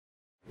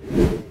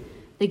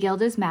The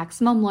Guild is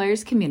Maximum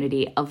Lawyers'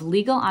 community of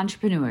legal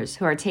entrepreneurs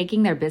who are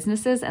taking their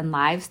businesses and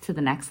lives to the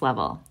next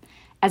level.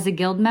 As a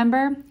Guild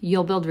member,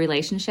 you'll build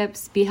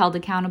relationships, be held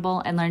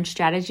accountable, and learn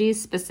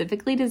strategies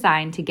specifically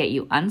designed to get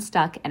you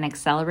unstuck and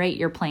accelerate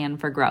your plan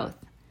for growth.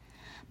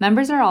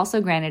 Members are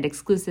also granted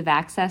exclusive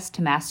access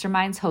to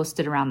masterminds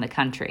hosted around the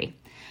country.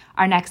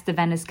 Our next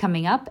event is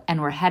coming up, and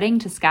we're heading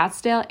to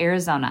Scottsdale,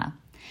 Arizona.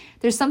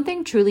 There's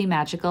something truly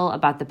magical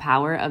about the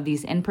power of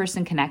these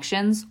in-person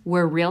connections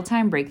where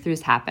real-time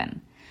breakthroughs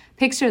happen.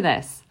 Picture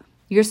this.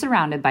 You're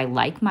surrounded by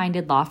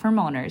like-minded law firm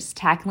owners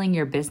tackling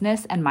your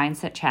business and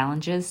mindset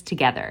challenges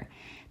together.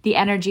 The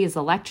energy is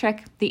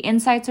electric, the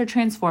insights are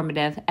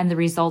transformative, and the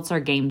results are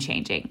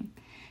game-changing.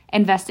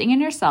 Investing in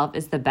yourself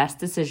is the best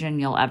decision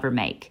you'll ever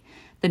make.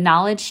 The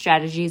knowledge,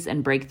 strategies,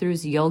 and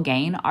breakthroughs you'll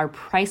gain are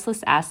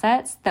priceless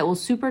assets that will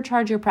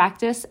supercharge your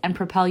practice and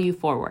propel you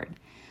forward.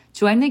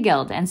 Join the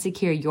Guild and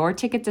secure your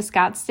ticket to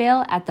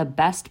Scottsdale at the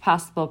best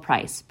possible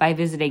price by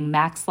visiting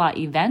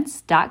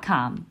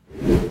maxlawevents.com.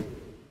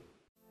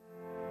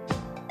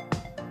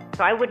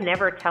 So I would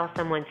never tell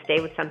someone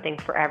stay with something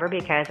forever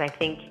because I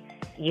think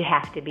you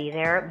have to be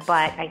there.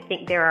 But I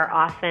think there are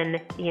often,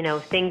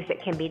 things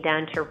that can be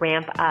done to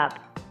ramp up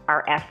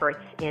our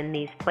efforts in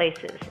these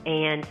places.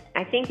 And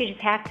I think you just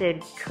have to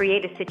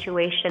create a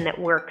situation that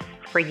works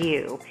for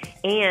you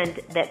and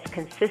that's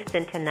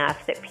consistent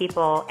enough that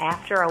people,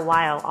 after a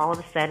while, all of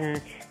a sudden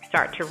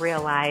start to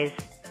realize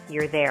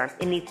you're there.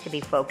 It needs to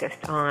be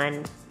focused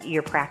on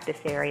your practice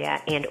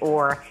area and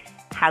or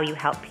how you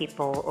help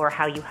people or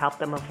how you help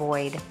them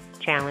avoid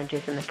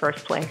challenges in the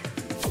first place.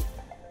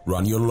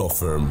 Run your law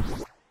firm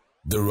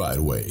the right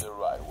way.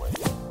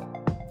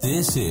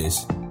 This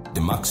is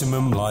the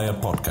Maximum Lawyer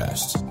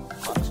Podcast.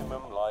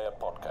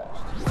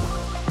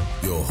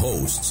 Your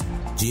hosts,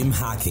 Jim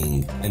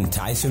Hacking and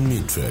Tyson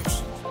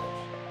Mutrux.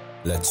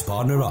 Let's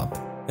partner up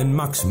and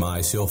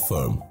maximize your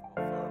firm.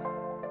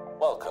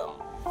 Welcome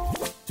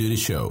to the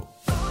show.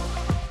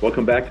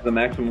 Welcome back to the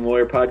Maximum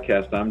Lawyer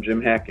Podcast. I'm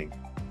Jim Hacking.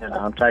 And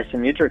I'm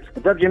Tyson Mutrux.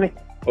 What's up, Jimmy?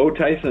 Oh,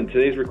 Tyson,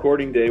 today's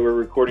recording day. We're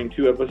recording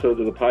 2 episodes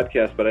of the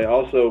podcast, but I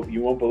also,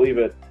 you won't believe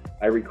it,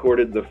 I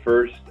recorded the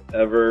first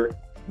ever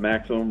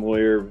Maximum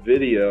Lawyer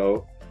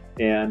video,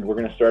 and we're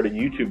going to start a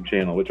YouTube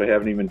channel, which I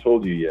haven't even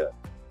told you yet.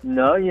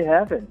 No, you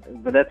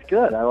haven't, but that's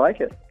good. I like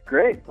it.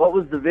 Great. What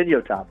was the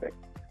video topic?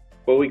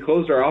 Well, we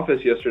closed our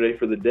office yesterday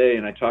for the day,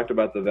 and I talked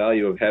about the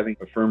value of having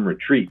a firm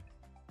retreat.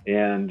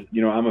 And,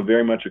 I'm a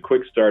very much a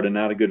quick start and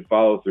not a good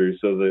follow-through,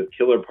 so the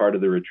killer part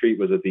of the retreat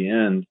was at the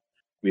end.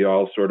 We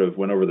all sort of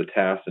went over the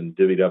tasks and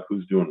divvied up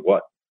who's doing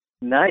what.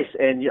 Nice.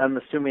 And I'm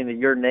assuming that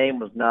your name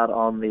was not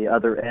on the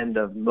other end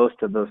of most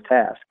of those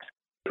tasks.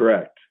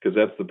 Correct, because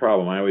that's the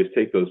problem. I always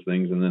take those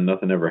things and then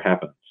nothing ever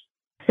happens.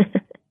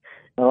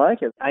 I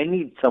like it. I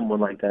need someone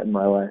like that in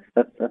my life.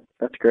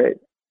 That's great.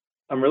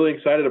 I'm really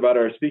excited about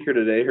our speaker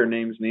today. Her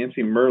name's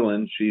Nancy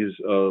Myrland. She's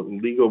a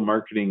legal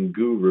marketing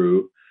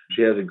guru.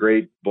 She has a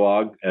great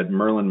blog at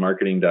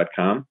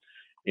myrlandmarketing.com.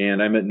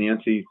 And I met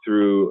Nancy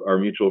through our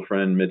mutual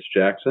friend, Mitch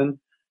Jackson.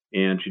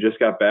 And she just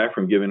got back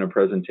from giving a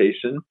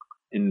presentation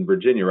in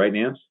Virginia, right,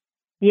 Nance?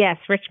 Yes,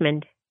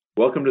 Richmond.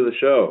 Welcome to the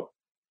show.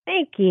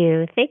 Thank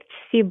you. Thanks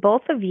to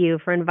both of you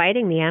for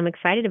inviting me. I'm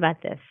excited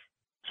about this.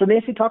 So,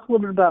 Nancy, talk a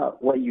little bit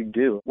about what you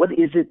do. What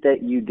is it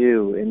that you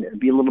do? And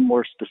be a little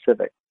more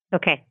specific.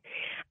 Okay.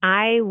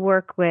 I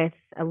work with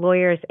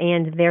lawyers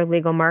and their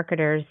legal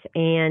marketers,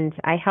 and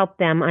I help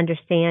them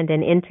understand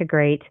and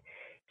integrate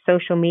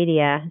social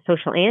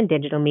and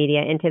digital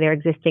media into their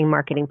existing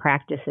marketing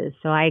practices.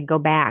 So I go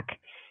back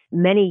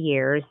many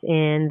years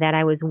in that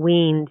I was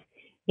weaned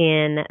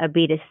in a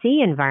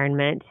B2C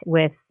environment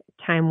with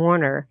Time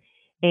Warner.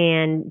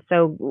 And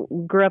so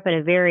grew up in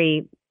a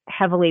very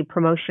heavily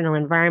promotional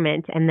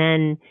environment and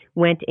then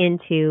went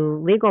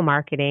into legal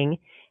marketing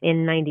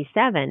in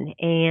 97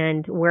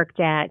 and worked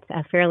at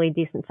a fairly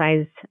decent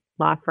sized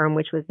law firm,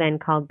 which was then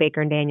called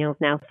Baker & Daniels,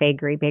 now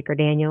Faegre Baker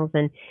Daniels,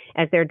 and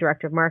as their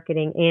director of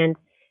marketing. And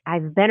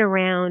I've been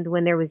around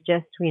when there was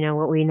just,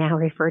 what we now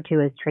refer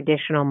to as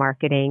traditional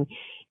marketing,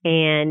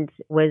 and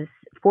was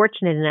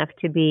fortunate enough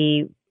to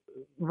be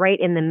right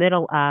in the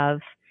middle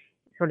of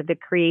sort of the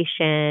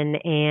creation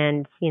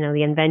and,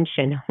 the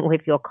invention,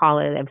 if you'll call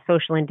it, of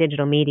social and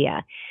digital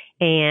media,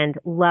 and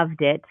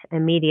loved it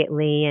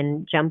immediately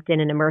and jumped in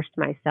and immersed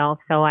myself.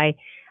 So I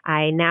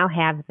now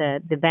have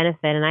the benefit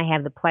and I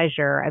have the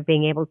pleasure of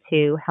being able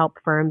to help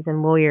firms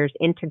and lawyers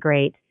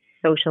integrate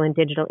social and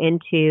digital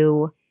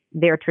into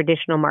their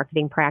traditional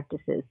marketing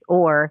practices,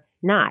 or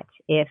not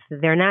if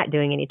they're not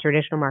doing any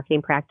traditional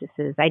marketing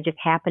practices. I just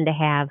happen to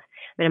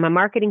I'm a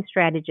marketing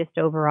strategist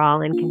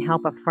overall and can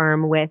help a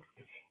firm with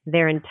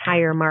their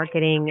entire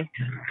marketing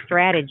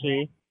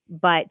strategy,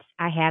 but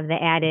I have the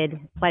added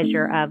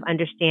pleasure of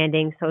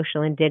understanding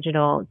social and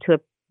digital to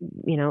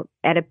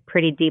at a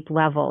pretty deep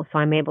level. So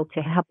I'm able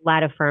to help a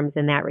lot of firms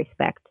in that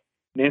respect.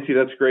 Nancy,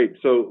 that's great.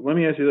 So let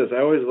me ask you this.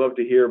 I always love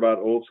to hear about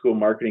old school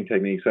marketing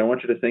techniques. I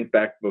want you to think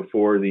back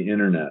before the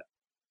internet.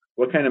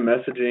 what kind of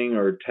messaging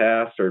or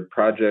tasks or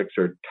projects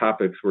or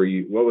topics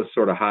what was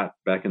sort of hot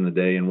back in the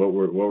day, and what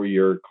were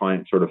your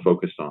clients sort of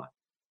focused on?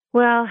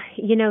 Well,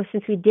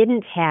 since we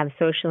didn't have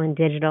social and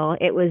digital,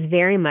 it was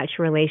very much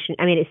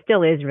it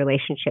still is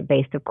relationship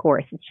based, of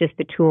course. It's just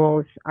the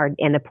tools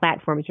and the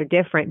platforms are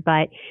different,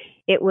 but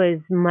it was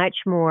much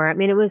more,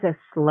 it was a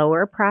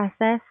slower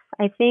process,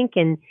 I think,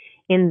 in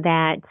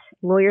that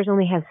lawyers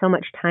only have so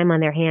much time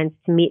on their hands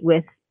to meet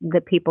with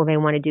the people they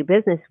want to do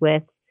business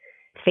with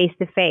face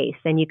to face.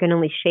 And you can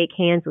only shake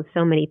hands with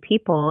so many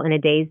people in a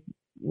day's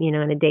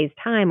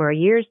time or a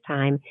year's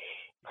time.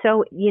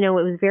 So, it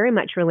was very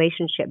much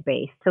relationship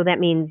based. So that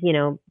means,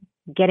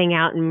 getting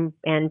out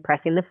and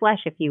pressing the flesh,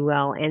 if you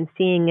will, and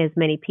seeing as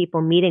many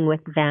people, meeting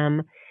with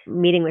them,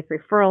 meeting with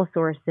referral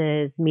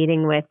sources,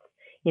 meeting with,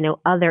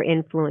 other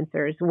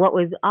influencers. What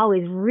was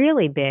always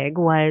really big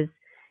was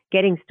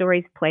getting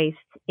stories placed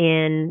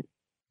in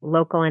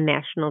local and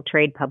national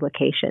trade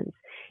publications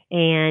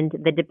and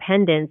the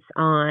dependence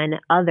on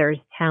others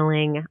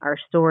telling our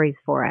stories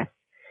for us,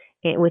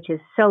 which is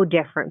so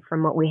different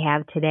from what we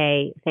have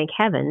today, thank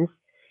heavens.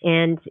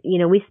 And,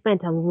 we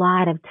spent a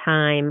lot of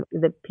time,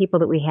 the people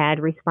that we had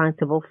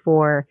responsible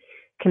for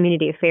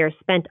community affairs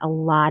spent a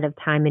lot of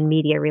time in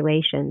media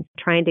relations,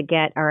 trying to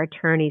get our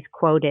attorneys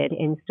quoted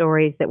in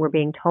stories that were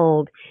being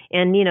told.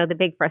 And, the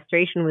big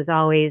frustration was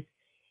always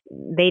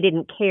they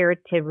didn't care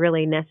to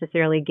really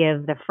necessarily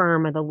give the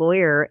firm or the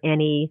lawyer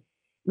any,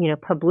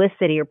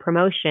 publicity or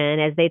promotion.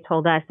 As they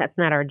told us, that's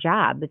not our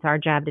job. It's our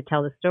job to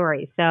tell the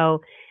story.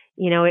 So,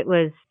 it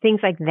was things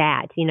like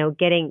that,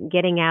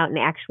 getting out and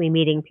actually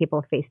meeting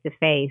people face to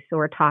face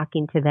or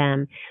talking to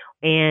them.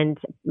 And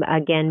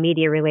again,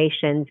 media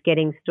relations,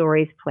 getting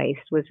stories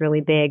placed was really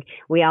big.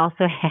 We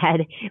also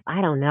had,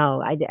 I don't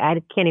know, I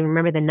can't even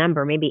remember the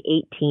number, maybe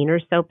 18 or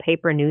so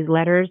paper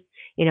newsletters,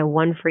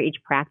 one for each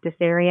practice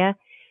area.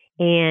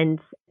 And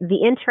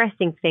the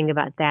interesting thing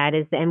about that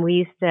is, and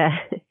we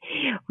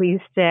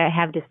used to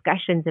have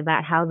discussions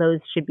about how those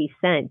should be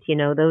sent,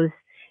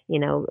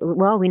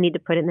 well, we need to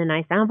put it in a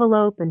nice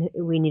envelope and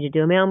we need to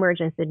do a mail merge.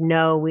 And I said,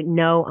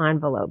 no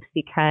envelopes,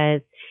 because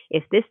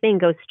if this thing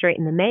goes straight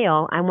in the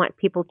mail, I want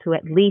people to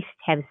at least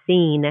have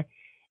seen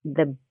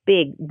the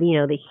big,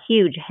 the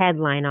huge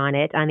headline on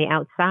it on the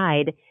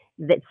outside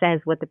that says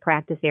what the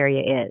practice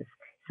area is,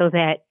 so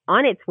that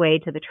on its way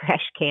to the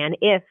trash can,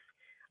 if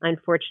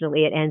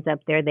unfortunately it ends up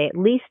there, they at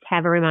least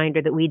have a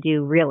reminder that we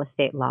do real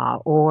estate law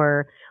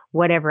or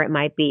whatever it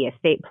might be,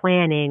 estate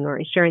planning or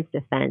insurance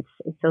defense,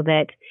 so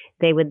that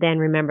they would then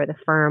remember the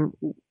firm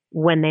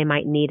when they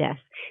might need us.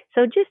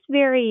 So just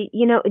very,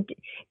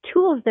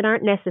 tools that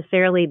aren't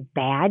necessarily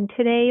bad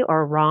today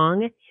or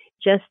wrong.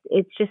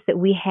 It's just that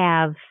we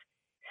have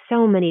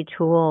so many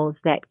tools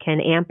that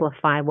can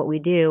amplify what we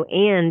do.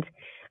 And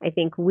I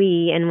think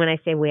and when I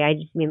say we, I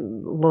just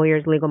mean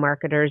lawyers, legal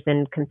marketers,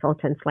 and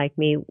consultants like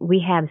me,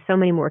 we have so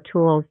many more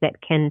tools that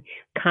can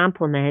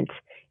complement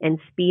and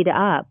speed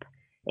up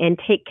and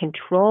take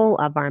control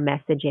of our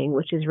messaging,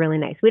 which is really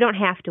nice. We don't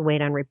have to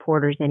wait on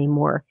reporters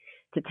anymore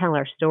to tell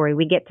our story.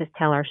 We get to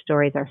tell our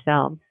stories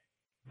ourselves.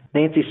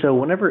 Nancy, so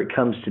whenever it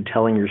comes to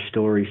telling your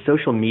story,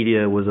 social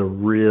media was a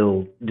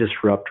real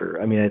disruptor.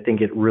 I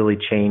think it really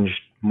changed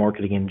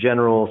marketing in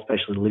general,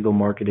 especially legal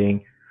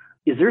marketing.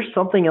 Is there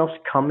something else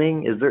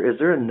coming? Is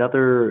there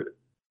another,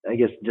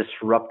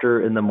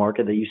 disruptor in the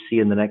market that you see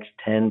in the next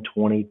 10,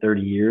 20,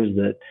 30 years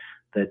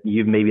that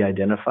you've maybe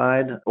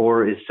identified?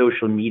 Or is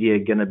social media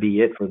going to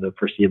be it for the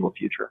foreseeable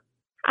future?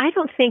 I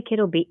don't think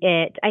it'll be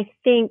it. I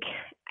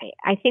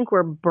think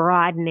we're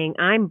broadening.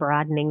 I'm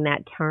broadening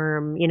that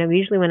term.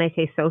 Usually when I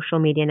say social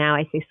media now,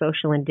 I say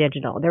social and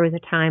digital. There was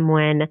a time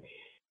when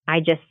I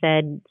just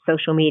said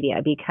social media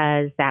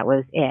because that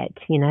was it.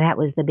 That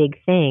was the big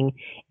thing.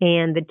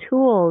 And the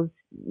tools,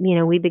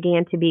 we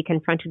began to be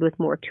confronted with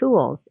more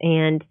tools.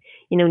 And,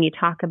 when you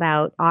talk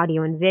about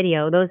audio and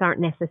video, those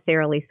aren't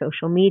necessarily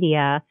social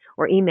media,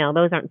 or email.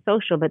 Those aren't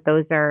social, but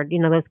those are,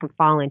 those can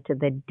fall into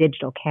the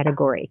digital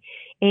category.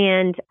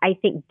 And I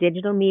think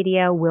digital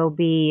media will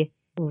be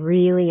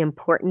really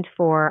important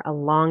for a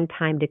long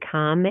time to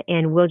come.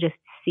 And we'll just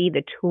see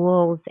the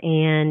tools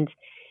and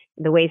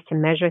the ways to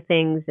measure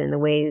things and the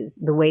ways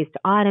to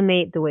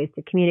automate, the ways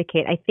to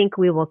communicate. I think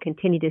we will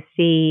continue to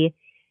see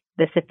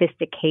the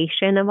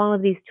sophistication of all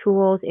of these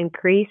tools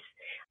increase.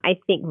 I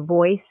think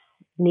voice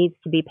needs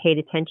to be paid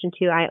attention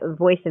to.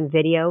 Voice and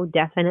video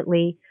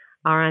definitely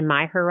are on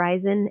my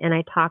horizon, and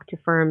I talk to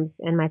firms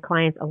and my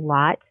clients a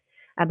lot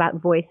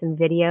about voice and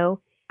video.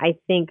 I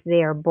think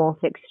they are both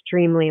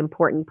extremely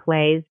important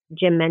plays.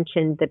 Jim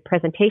mentioned the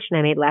presentation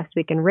I made last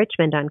week in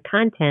Richmond on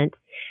content.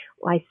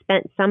 Well, I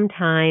spent some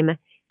time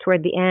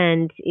toward the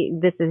end.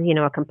 This is,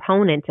 a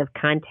component of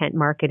content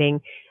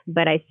marketing,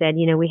 but I said,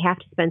 we have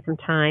to spend some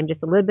time,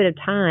 just a little bit of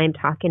time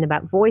talking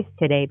about voice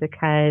today,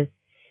 because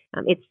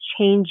it's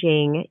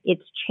changing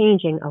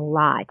a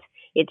lot.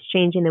 It's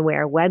changing the way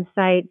our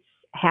websites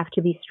have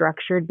to be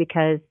structured,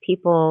 because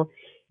people,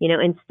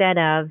 instead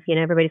of,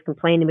 everybody's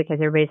complaining because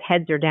everybody's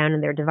heads are down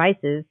in their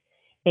devices.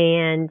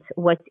 And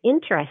what's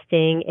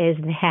interesting is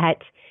that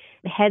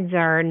heads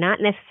are not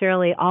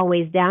necessarily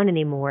always down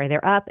anymore.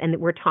 They're up and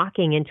we're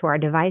talking into our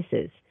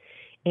devices.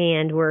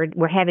 And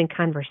we're having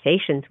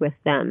conversations with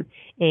them.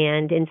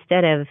 And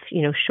instead of,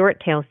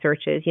 short tail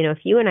searches, if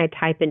you and I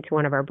type into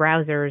one of our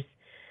browsers,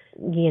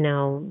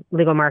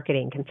 legal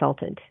marketing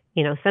consultant,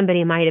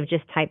 somebody might have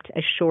just typed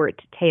a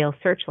short tail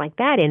search like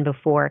that in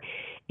before.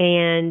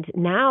 And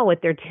now what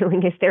they're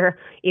doing is they're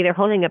either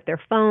holding up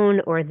their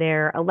phone or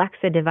their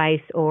Alexa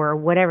device or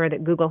whatever, the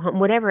Google Home,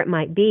 whatever it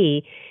might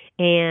be.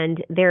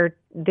 And they're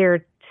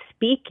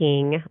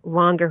speaking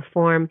longer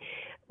form.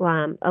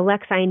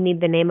 Alexa, I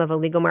need the name of a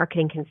legal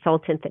marketing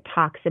consultant that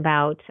talks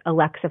about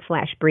Alexa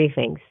flash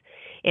briefings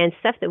and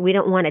stuff that we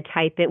don't want to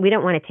type in. We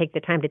don't want to take the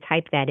time to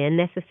type that in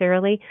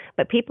necessarily,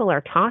 but people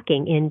are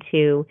talking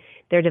into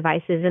their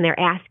devices and they're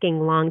asking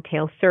long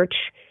tail search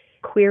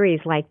queries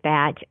like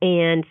that.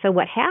 And so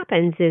what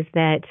happens is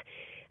that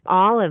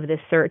all of the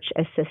search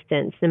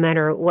assistants, no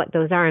matter what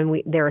those are,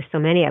 and there are so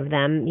many of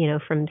them,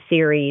 from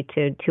Siri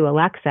to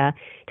Alexa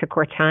to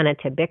Cortana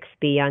to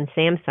Bixby on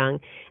Samsung,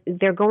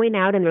 they're going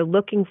out and they're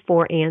looking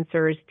for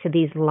answers to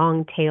these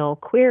long tail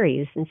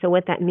queries. And so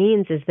what that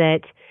means is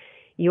that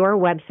your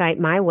website,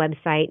 my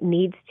website,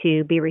 needs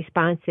to be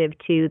responsive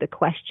to the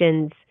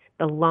questions,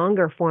 the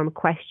longer form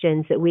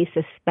questions that we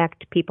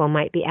suspect people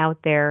might be out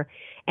there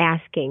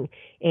asking.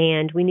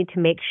 And we need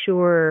to make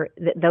sure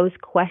that those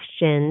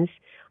questions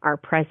are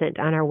present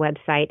on our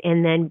website,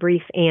 and then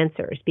brief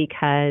answers,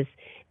 because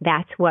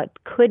that's what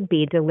could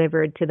be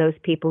delivered to those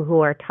people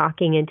who are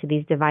talking into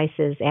these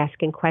devices,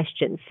 asking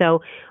questions. So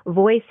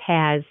voice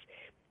has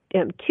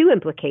two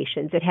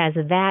implications. It has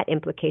that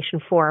implication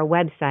for our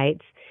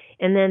websites,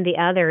 and then the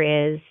other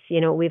is,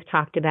 we've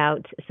talked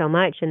about so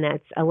much, and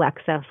that's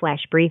Alexa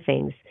flash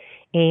briefings.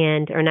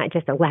 Or not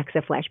just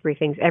Alexa flash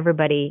briefings.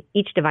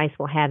 Each device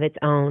will have its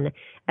own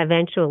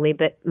eventually,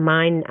 but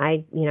mine,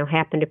 I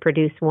happen to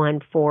produce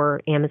one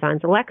for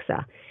Amazon's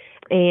Alexa.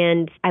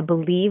 And I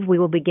believe we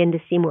will begin to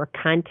see more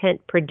content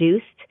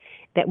produced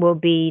that will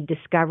be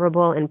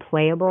discoverable and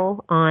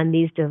playable on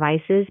these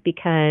devices,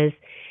 because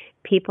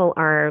people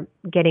are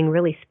getting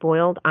really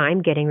spoiled.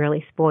 I'm getting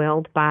really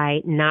spoiled by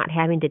not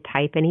having to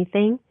type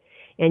anything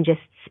and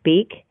just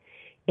speak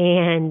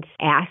and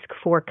ask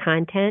for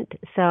content.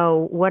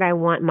 So what I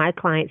want my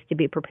clients to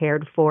be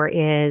prepared for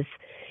is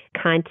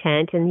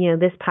content.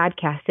 And, this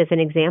podcast is an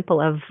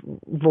example of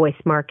voice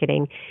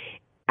marketing.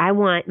 I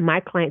want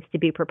my clients to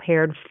be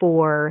prepared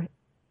for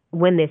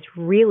when this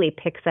really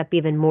picks up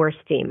even more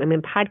steam. I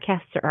mean,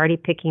 podcasts are already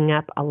picking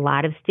up a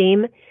lot of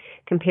steam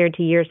compared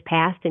to years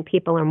past, and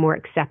people are more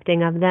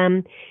accepting of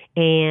them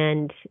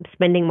and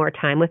spending more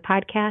time with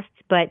podcasts.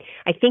 But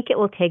I think it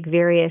will take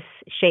various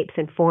shapes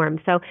and forms.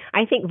 So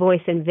I think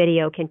voice and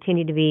video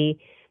continue to be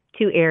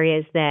two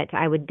areas that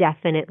I would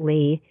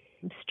definitely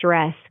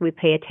stress we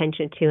pay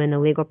attention to in the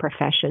legal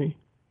profession.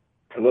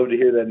 I love to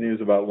hear that news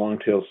about long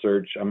tail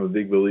search. I'm a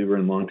big believer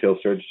in long tail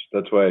search.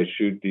 That's why I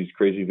shoot these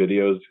crazy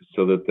videos,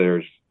 so that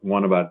there's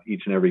one about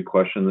each and every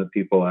question that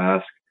people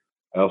ask.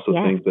 I also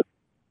think that,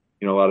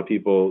 a lot of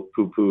people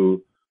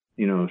poo-poo,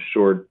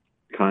 short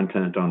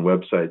content on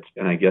websites,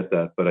 and I get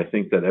that. But I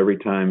think that every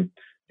time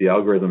the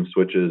algorithm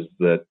switches,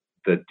 that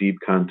deep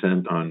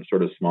content on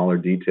sort of smaller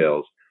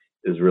details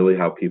is really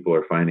how people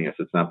are finding us.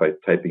 It's not by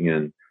typing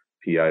in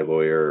PI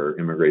lawyer or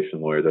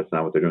immigration lawyer. That's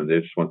not what they're doing. They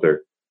just want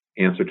their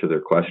answer to their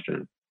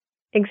question.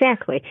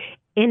 Exactly.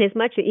 And as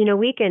much,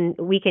 we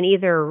can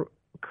either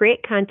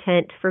create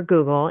content for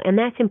Google, and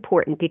that's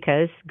important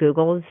because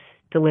Google's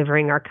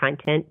delivering our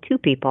content to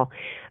people.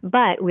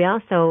 But we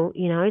also,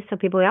 we always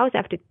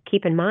have to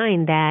keep in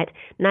mind that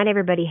not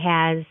everybody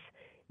has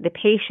the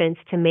patience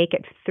to make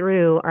it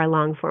through our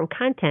long form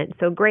content.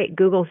 So great,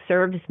 Google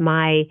serves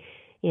my,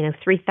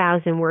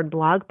 3,000 word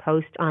blog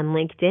post on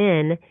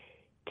LinkedIn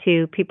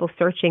to people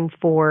searching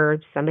for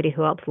somebody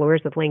who helps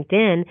lawyers with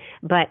LinkedIn,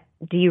 but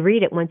do you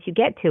read it once you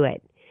get to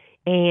it?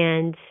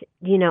 And,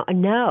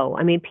 no.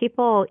 I mean,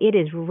 it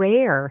is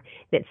rare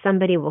that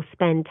somebody will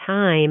spend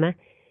time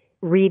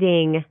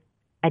reading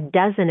a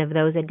dozen of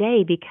those a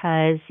day,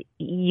 because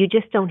you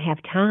just don't have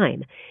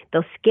time.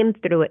 They'll skim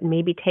through it and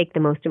maybe take the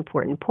most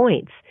important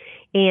points.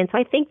 And so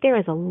I think there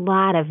is a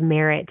lot of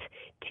merit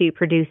to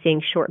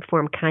producing short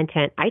form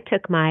content. I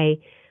took my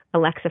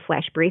Alexa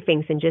flash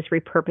briefings and just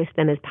repurposed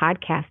them as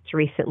podcasts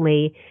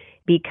recently,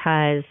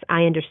 because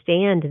I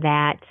understand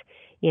that,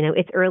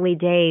 it's early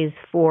days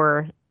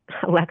for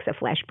Alexa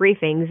flash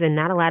briefings, and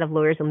not a lot of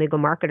lawyers and legal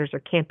marketers are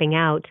camping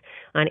out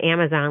on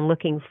Amazon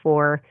looking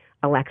for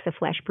Alexa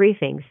flash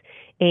briefings.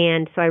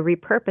 And so I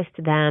repurposed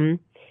them,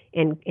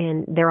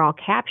 and they're all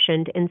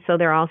captioned, and so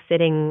they're all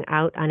sitting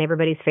out on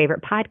everybody's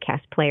favorite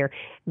podcast player.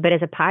 But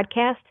as a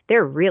podcast,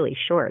 they're really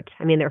short.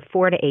 I mean, they're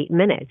 4 to 8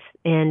 minutes,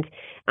 and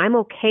I'm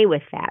okay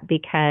with that,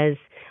 because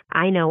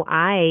I know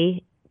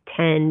I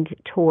tend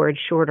toward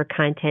shorter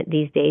content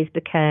these days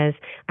because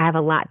I have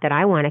a lot that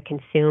I want to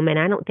consume, and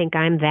I don't think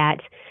I'm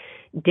that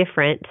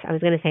different. I was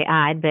going to say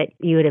odd, but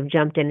you would have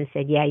jumped in and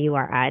said, yeah, you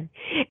are odd.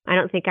 I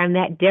don't think I'm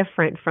that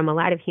different from a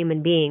lot of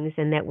human beings,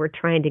 and that we're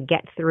trying to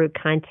get through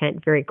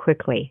content very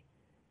quickly.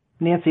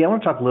 Nancy, I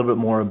want to talk a little bit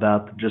more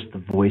about just the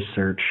voice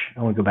search.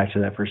 I want to go back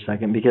to that for a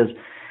second because,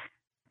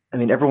 I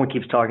mean, everyone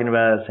keeps talking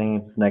about it,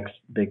 saying it's the next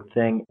big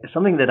thing.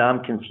 Something that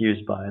I'm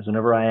confused by is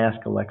whenever I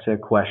ask Alexa a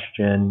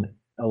question,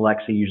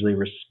 Alexa usually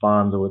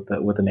responds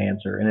with an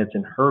answer, and it's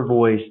in her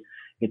voice.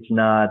 It's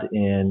not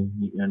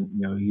in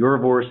your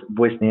voice,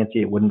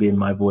 Nancy. It wouldn't be in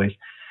my voice.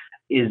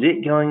 Is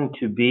it going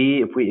to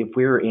be if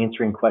we were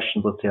answering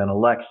questions, let's say on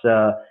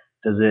Alexa,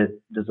 does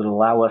it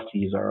allow us to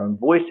use our own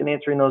voice in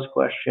answering those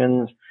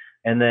questions?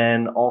 And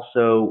then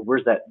also,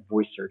 where's that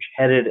voice search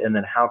headed? And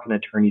then how can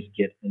attorneys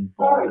get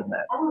involved in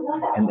that?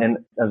 And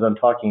as I'm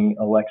talking,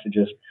 Alexa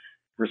just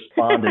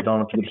responded. I don't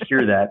know if you could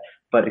hear that,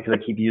 but because I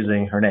keep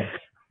using her name.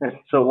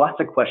 So lots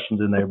of questions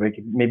in there, but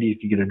maybe if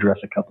you could address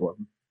a couple of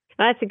them.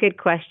 Well, that's a good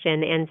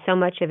question, and so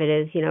much of it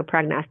is,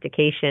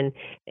 prognostication,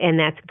 and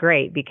that's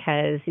great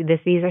because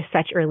these are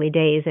such early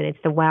days, and it's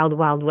the wild,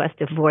 wild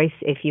west of voice,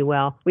 if you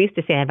will. We used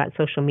to say that about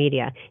social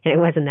media, and it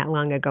wasn't that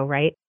long ago,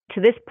 right? To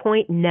this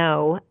point,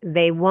 no,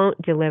 they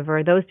won't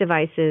deliver. Those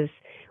devices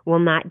will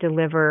not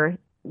deliver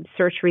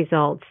search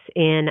results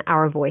in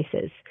our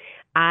voices.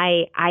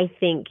 I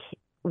think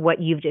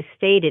what you've just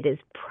stated is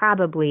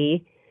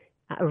probably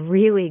a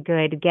really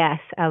good guess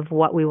of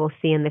what we will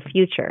see in the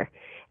future.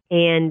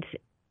 And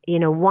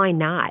why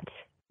not?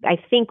 I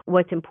think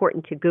what's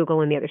important to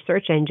Google and the other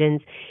search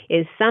engines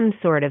is some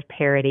sort of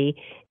parity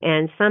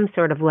and some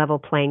sort of level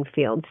playing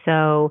field.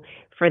 So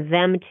for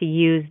them to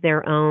use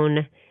their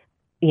own,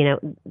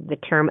 the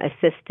term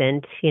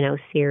assistant,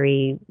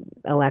 Siri,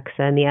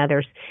 Alexa, and the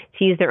others,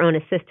 to use their own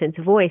assistant's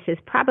voice is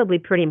probably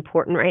pretty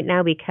important right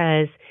now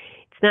because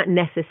it's not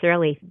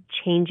necessarily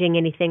changing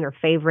anything or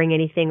favoring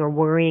anything or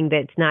worrying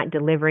that it's not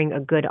delivering a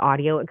good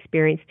audio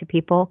experience to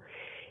people.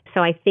 So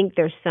I think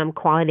there's some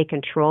quality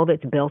control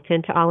that's built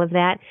into all of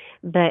that,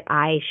 but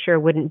I sure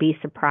wouldn't be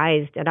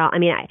surprised at all. I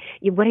mean,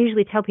 what I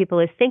usually tell people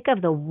is think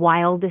of the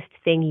wildest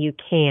thing you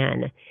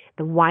can,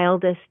 the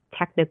wildest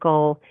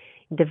technical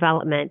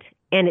development,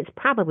 and it's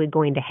probably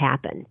going to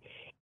happen.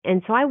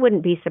 And so I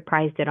wouldn't be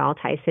surprised at all,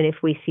 Tyson, if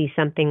we see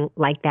something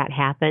like that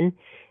happen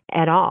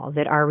at all,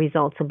 that our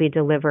results will be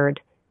delivered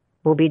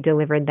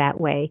that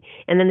way.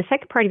 And then the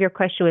second part of your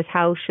question was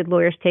how should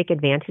lawyers take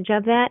advantage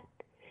of that?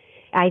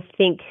 I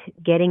think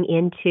getting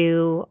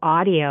into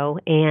audio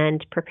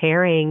and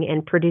preparing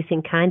and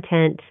producing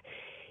content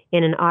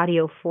in an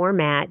audio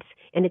format,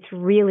 and it's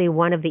really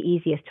one of the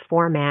easiest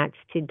formats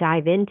to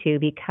dive into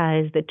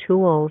because the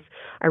tools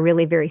are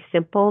really very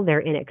simple,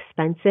 they're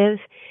inexpensive,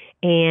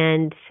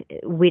 and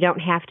we don't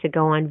have to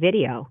go on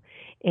video,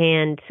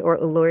 or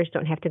lawyers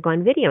don't have to go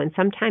on video. And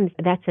sometimes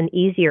that's an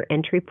easier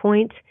entry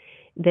point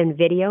than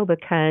video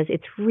because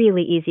it's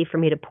really easy for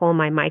me to pull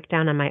my mic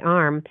down on my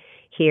arm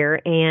here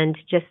and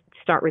just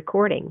start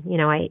recording.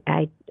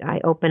 I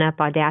open up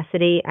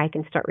Audacity, I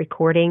can start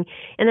recording,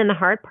 and then the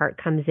hard part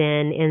comes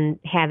in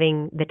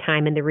having the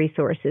time and the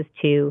resources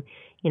to,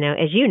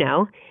 as you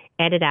know,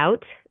 edit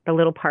out the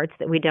little parts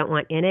that we don't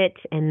want in it,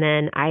 and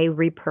then I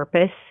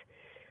repurpose.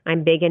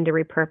 I'm big into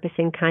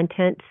repurposing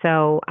content,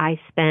 so I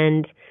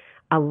spend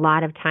a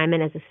lot of time,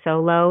 and as a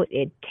solo,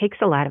 it takes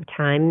a lot of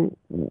time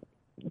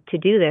to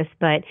do this,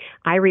 but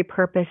I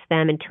repurpose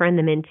them and turn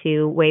them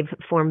into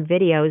waveform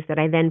videos that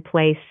I then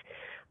place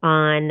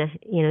on,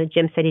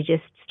 Jim said he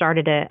just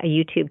started a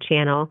YouTube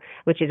channel,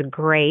 which is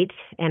great,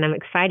 and I'm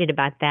excited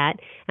about that.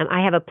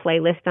 I have a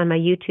playlist on my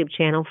YouTube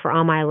channel for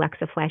all my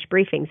Alexa Flash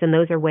briefings, and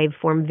those are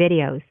waveform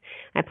videos.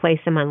 I place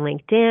them on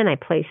LinkedIn. I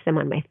place them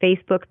on my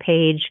Facebook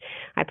page.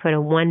 I put a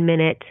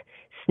 1-minute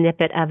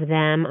snippet of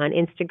them on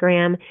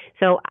Instagram.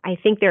 So I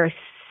think there are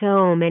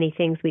so many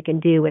things we can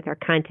do with our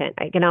content.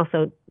 I can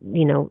also,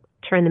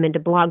 turn them into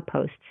blog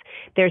posts.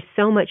 There's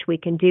so much we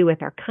can do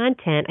with our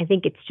content. I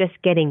think it's just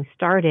getting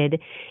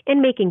started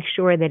and making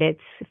sure that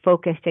it's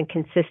focused and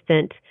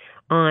consistent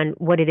on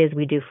what it is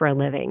we do for a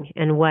living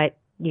and what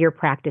your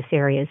practice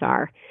areas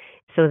are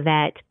so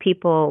that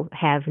people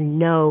have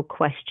no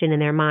question in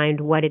their mind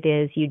what it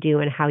is you do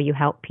and how you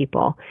help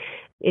people.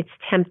 It's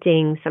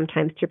tempting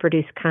sometimes to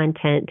produce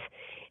content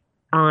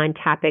on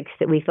topics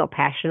that we feel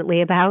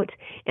passionately about.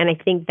 And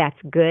I think that's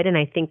good. And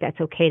I think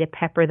that's okay to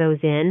pepper those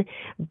in.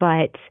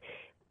 But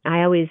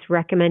I always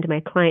recommend to my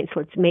clients,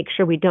 let's make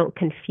sure we don't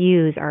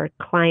confuse our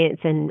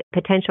clients and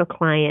potential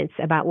clients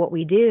about what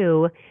we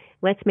do.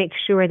 Let's make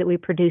sure that we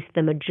produce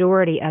the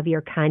majority of your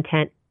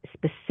content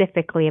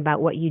specifically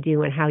about what you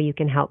do and how you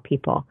can help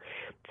people.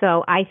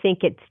 So I think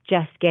it's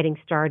just getting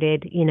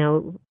started,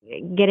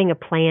 getting a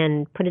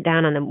plan, put it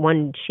down on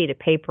one sheet of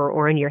paper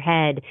or in your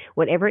head,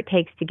 whatever it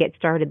takes to get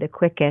started the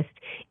quickest,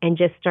 and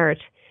just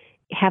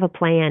have a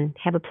plan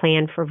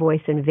for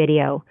voice and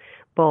video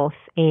both.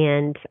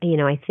 And,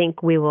 I think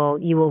you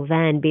will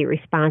then be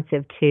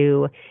responsive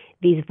to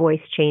these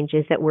voice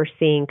changes that we're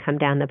seeing come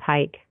down the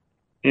pike.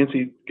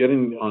 Nancy,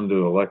 getting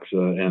onto Alexa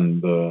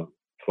and the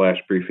Flash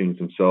briefings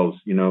themselves,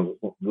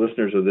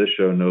 listeners of this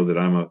show know that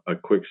I'm a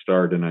quick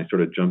start and I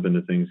sort of jump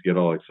into things, get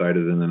all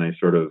excited, and then I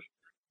sort of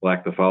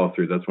lack the follow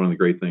through. That's one of the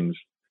great things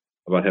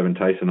about having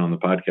Tyson on the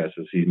podcast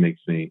is he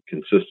makes me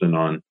consistent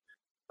on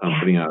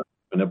putting out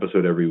an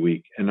episode every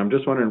week. And I'm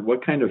just wondering,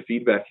 what kind of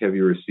feedback have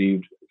you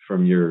received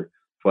from your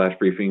flash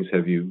briefings?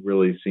 Have you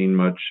really seen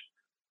much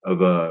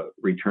of a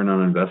return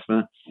on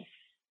investment?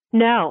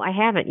 No, I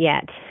haven't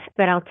yet.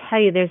 But I'll tell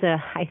you, there's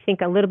I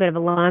think a little bit of a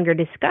longer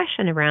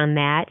discussion around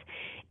that.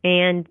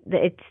 And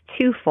it's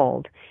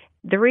twofold.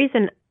 The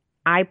reason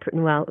a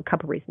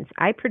couple reasons.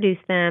 I produce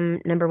them,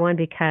 number one,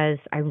 because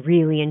I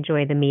really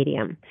enjoy the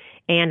medium.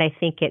 And I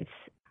think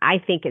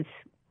it's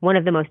one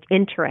of the most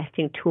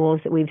interesting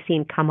tools that we've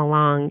seen come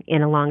along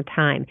in a long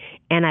time.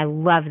 And I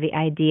love the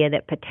idea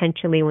that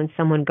potentially when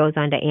someone goes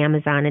onto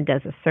Amazon and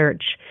does a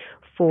search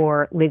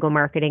for legal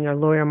marketing or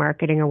lawyer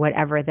marketing or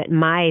whatever, that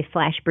my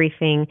flash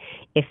briefing,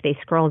 if they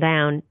scroll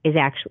down, is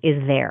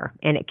there,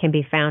 and it can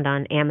be found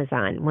on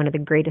Amazon, one of the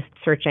greatest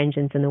search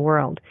engines in the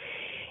world.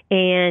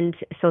 And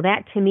so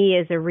that to me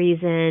is a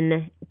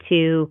reason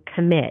to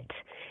commit.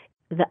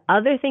 The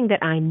other thing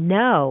that I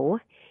know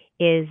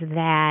is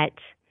that,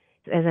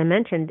 as I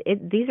mentioned,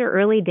 these are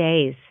early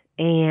days,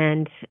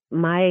 and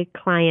my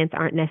clients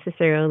aren't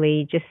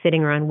necessarily just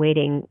sitting around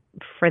waiting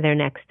for their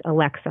next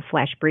Alexa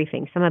flash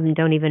briefing. Some of them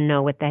don't even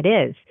know what that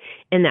is,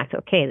 and that's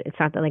okay. It's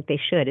not that like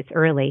they should. It's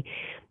early,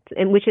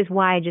 and which is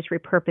why I just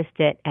repurposed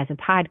it as a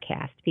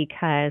podcast,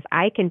 because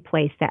I can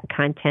place that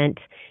content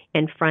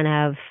in front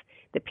of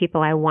the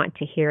people I want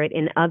to hear it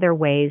in other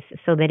ways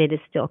so that it is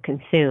still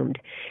consumed.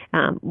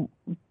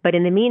 But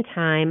in the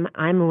meantime,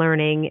 I'm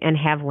learning and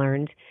have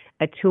learned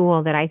a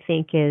tool that I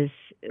think is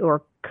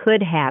or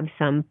could have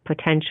some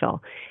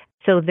potential.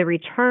 So the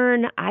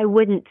return, I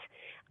wouldn't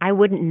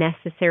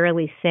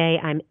necessarily say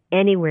I'm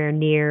anywhere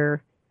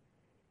near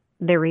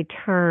the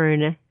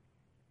return,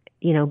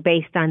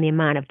 based on the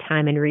amount of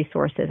time and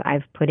resources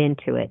I've put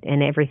into it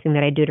and everything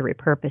that I do to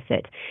repurpose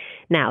it.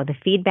 Now, the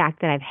feedback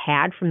that I've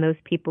had from those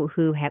people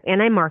who have,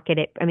 and I market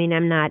it,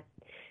 I'm not,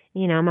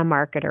 I'm a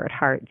marketer at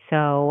heart,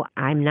 so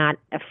I'm not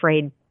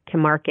afraid to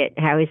market.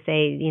 I always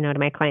say, to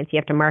my clients, you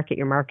have to market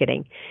your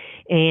marketing.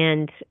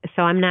 And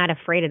so I'm not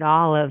afraid at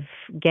all of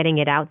getting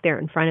it out there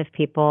in front of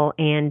people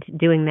and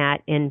doing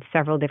that in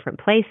several different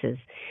places.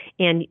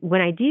 And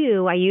when I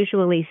do, I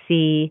usually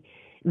see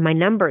my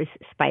numbers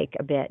spike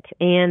a bit.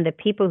 And the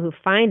people who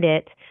find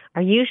it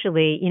are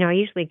usually, I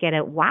usually get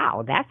a,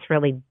 wow,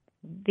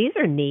 these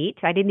are neat.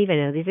 I didn't even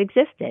know these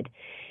existed.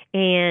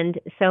 And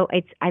so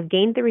I've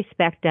gained the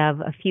respect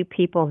of a few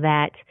people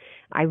that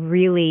I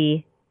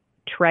really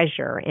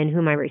treasure and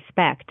whom I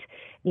respect.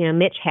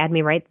 Mitch had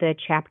me write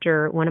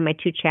one of my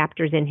 2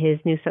 chapters in his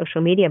new social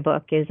media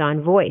book is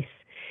on voice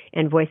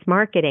and voice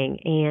marketing.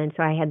 And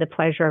so I had the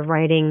pleasure of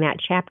writing that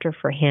chapter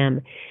for him.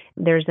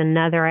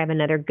 I have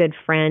another good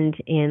friend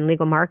in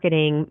legal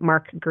marketing,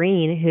 Mark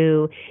Green,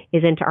 who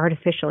is into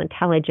artificial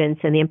intelligence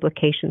and the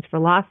implications for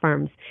law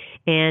firms.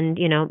 And,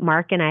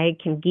 Mark and I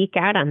can geek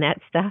out on that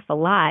stuff a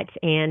lot.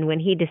 And when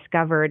he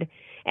discovered,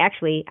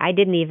 actually, he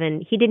didn't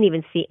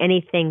even see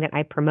anything that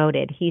I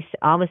promoted.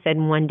 All of a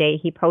sudden one day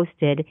he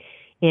posted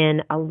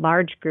in a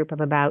large group of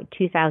about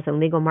 2,000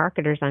 legal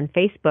marketers on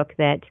Facebook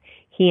that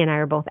he and I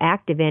are both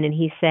active in. And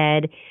he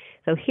said,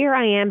 so here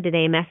I am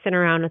today messing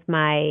around with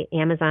my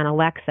Amazon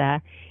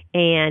Alexa,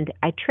 and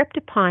I tripped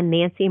upon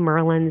Nancy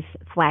Myrland's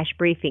flash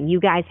briefing.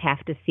 You guys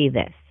have to see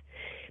this.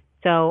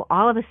 So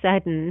all of a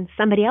sudden,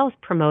 somebody else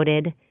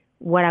promoted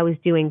what I was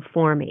doing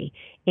for me.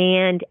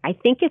 And I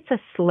think it's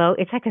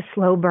like a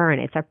slow burn.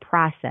 It's a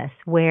process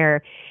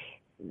where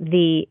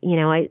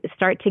I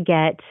start to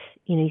get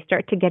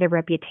a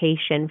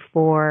reputation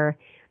for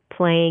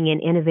playing in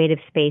innovative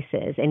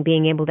spaces and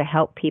being able to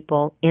help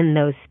people in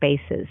those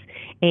spaces.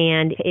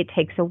 And it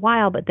takes a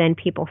while, but then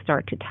people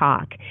start to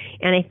talk.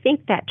 And I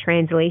think that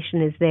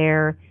translation is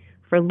there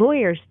for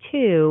lawyers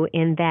too,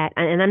 in that,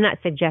 and I'm not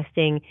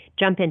suggesting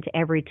jump into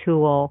every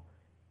tool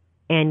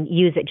and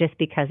use it just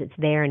because it's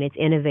there and it's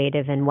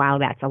innovative and wow,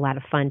 that's a lot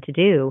of fun to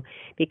do,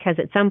 because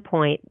at some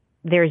point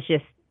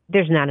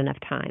there's not enough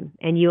time,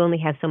 and you only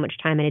have so much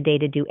time in a day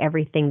to do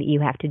everything that you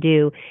have to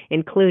do,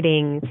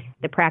 including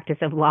the practice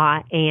of law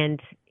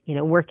and,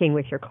 working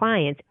with your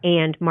clients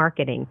and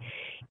marketing.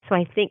 So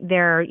I think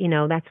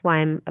that's why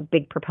I'm a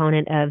big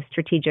proponent of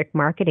strategic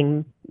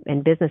marketing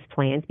and business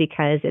plans,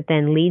 because it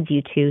then leads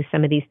you to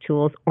some of these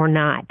tools or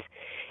not.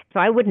 So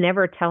I would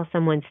never tell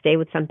someone stay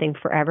with something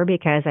forever,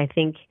 because I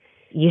think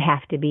you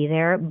have to be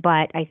there.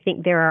 But I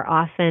think there are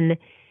often,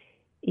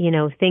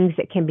 things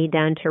that can be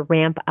done to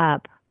ramp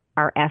up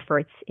our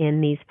efforts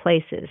in these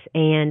places.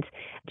 And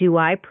do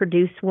I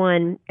produce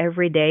one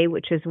every day,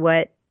 which is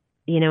what,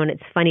 and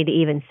it's funny to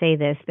even say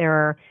this, there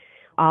are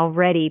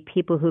already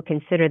people who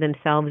consider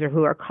themselves or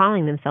who are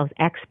calling themselves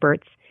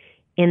experts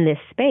in this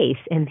space,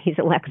 in these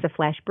Alexa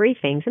flash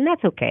briefings, and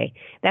that's okay.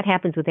 That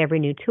happens with every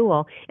new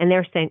tool. And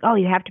they're saying, oh,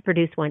 you have to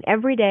produce one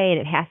every day, and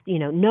it has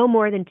to, no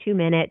more than 2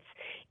 minutes,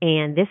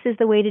 and this is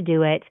the way to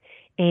do it.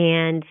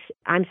 And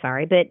I'm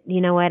sorry, but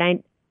you know what?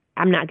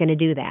 I'm not going to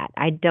do that.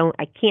 I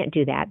can't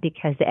do that,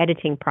 because the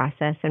editing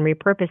process and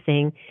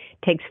repurposing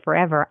takes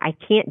forever. I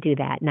can't do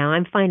that. Now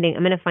I'm going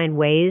to find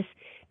ways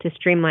to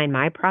streamline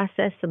my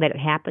process so that it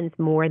happens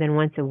more than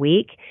once a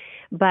week.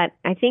 But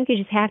I think you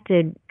just have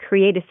to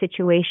create a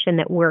situation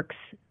that works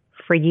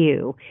for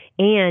you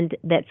and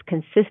that's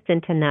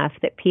consistent enough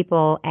that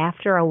people,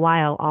 after a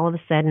while, all of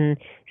a sudden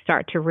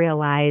start to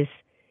realize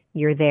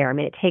you're there. I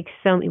mean, it takes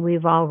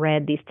we've all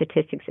read these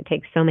statistics. It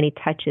takes so many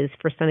touches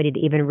for somebody to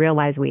even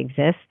realize we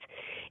exist.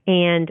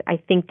 And I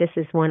think this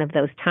is one of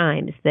those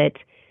times that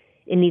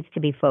it needs to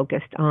be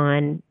focused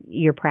on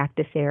your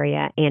practice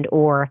area and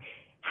or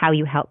how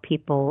you help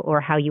people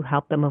or how you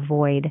help them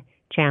avoid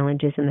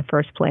challenges in the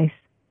first place.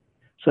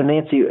 So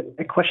Nancy,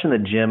 a question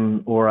that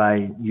Jim or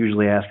I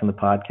usually ask in the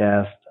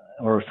podcast,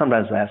 or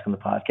sometimes ask in the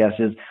podcast,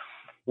 is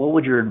what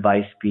would your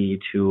advice be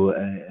to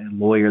a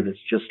lawyer that's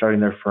just starting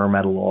their firm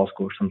at a law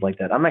school or something like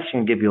that? I'm actually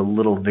going to give you a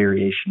little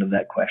variation of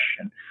that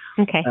question.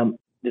 Okay.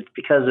 It's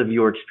because of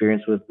your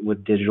experience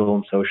with digital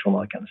and social and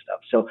all that kind of stuff.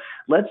 So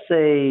let's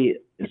say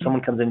if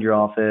someone comes into your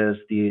office,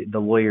 the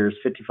lawyer is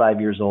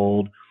 55 years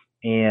old,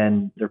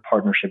 and their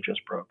partnership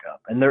just broke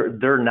up, and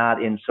they're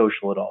not in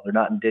social at all. They're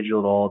not in digital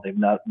at all. They've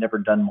never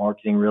done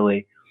marketing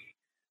really.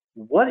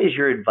 What is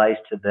your advice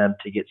to them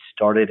to get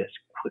started as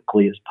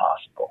quickly as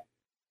possible?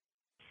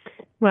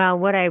 Well,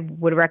 what I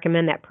would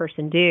recommend that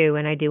person do,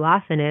 and I do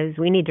often, is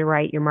we need to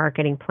write your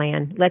marketing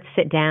plan. Let's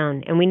sit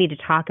down and we need to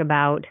talk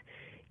about,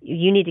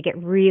 you need to get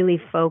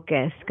really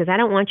focused, because I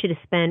don't want you to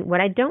spend,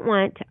 what I don't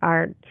want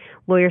our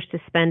lawyers to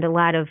spend a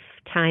lot of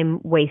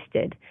time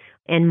wasted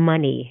and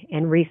money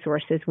and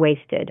resources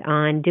wasted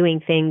on doing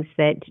things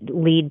that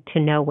lead to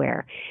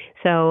nowhere.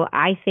 So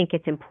I think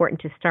it's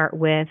important to start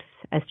with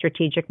a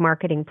strategic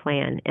marketing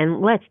plan.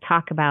 And let's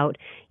talk about,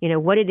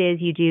 what it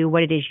is you do,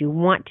 what it is you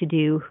want to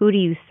do, who do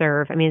you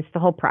serve? I mean, it's the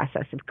whole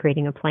process of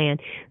creating a plan.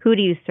 Who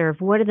do you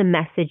serve? What are the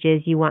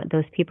messages you want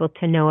those people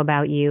to know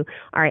about you?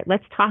 All right,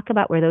 let's talk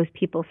about where those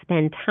people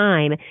spend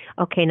time.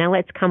 Okay, now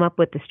let's come up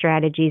with the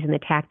strategies and the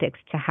tactics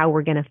to how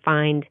we're going to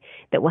find,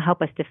 that will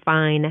help us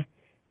define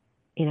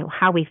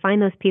how we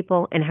find those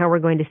people and how we're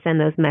going to send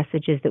those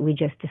messages that we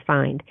just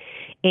defined.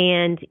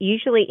 And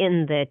usually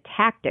in the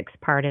tactics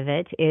part of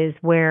it is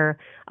where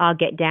I'll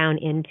get down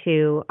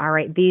into, all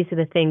right, these are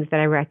the things that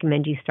I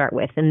recommend you start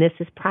with. And this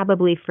is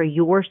probably for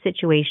your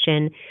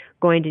situation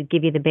going to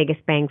give you the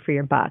biggest bang for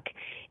your buck.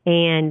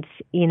 And,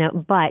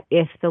 but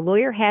if a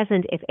lawyer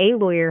hasn't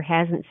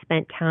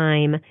spent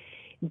time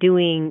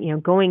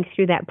going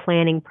through that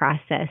planning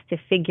process to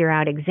figure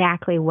out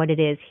exactly what it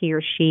is he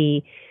or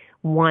she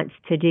wants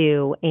to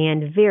do,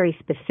 and very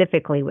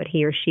specifically what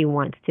he or she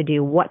wants to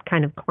do, what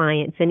kind of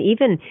clients. And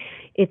even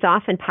it's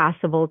often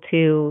possible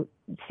to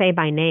say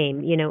by name,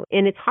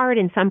 and it's hard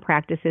in some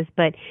practices,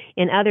 but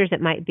in others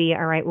it might be,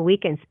 all right, well, we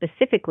can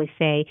specifically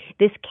say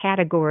this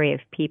category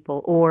of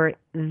people, or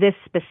this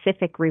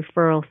specific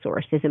referral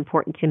source is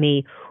important to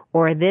me,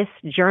 or this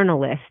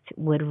journalist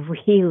would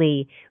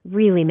really,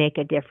 really make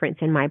a difference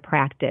in my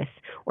practice,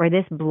 or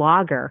this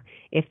blogger,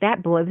 if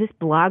this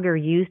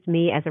blogger used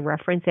me as a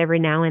reference every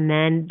now and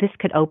then, this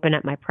could open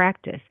up my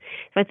practice.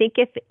 So I think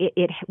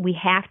we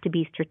have to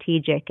be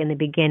strategic in the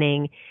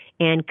beginning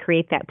and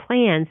create that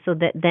plan so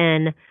that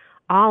then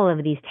all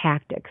of these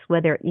tactics,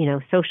 whether,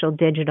 social,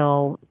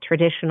 digital,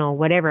 traditional,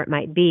 whatever it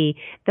might be,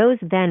 those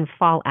then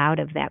fall out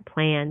of that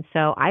plan.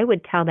 So I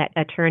would tell that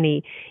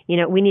attorney,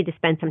 we need to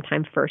spend some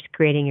time first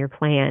creating your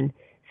plan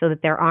so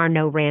that there are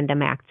no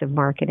random acts of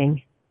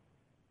marketing.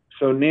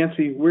 So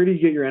Nancy, where do you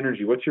get your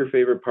energy? What's your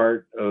favorite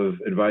part of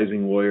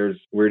advising lawyers?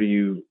 Where do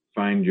you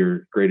find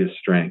your greatest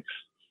strengths?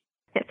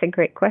 That's a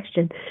great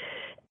question.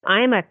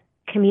 I'm a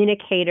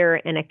communicator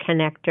and a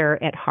connector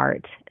at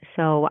heart.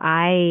 So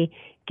I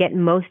get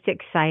most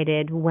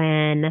excited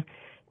when,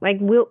 I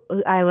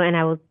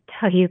will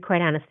tell you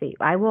quite honestly,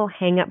 I will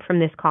hang up from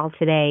this call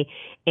today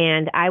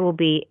and I will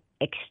be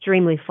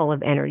extremely full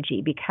of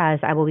energy because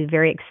I will be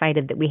very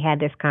excited that we had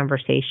this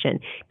conversation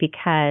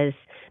because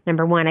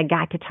number one, I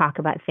got to talk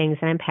about things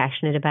that I'm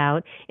passionate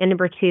about. And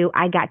number two,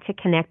 I got to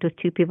connect with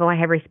two people I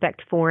have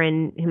respect for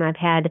and whom I've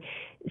had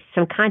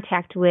some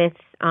contact with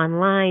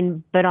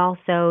online, but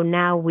also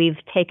now we've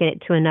taken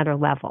it to another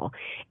level.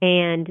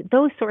 And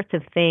those sorts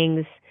of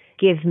things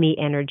give me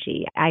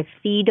energy. I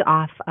feed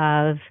off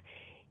of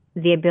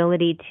the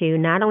ability to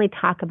not only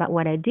talk about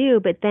what I do,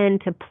 but then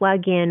to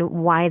plug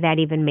in why that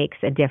even makes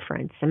a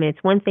difference. I mean,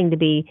 it's one thing to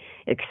be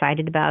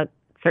excited about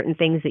certain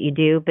things that you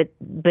do, but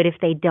if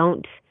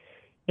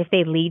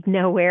they lead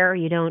nowhere,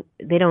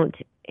 they don't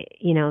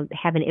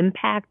have an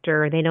impact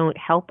or they don't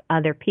help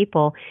other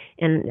people,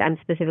 and I'm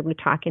specifically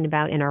talking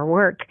about in our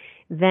work,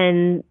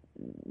 then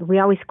we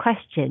always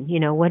question,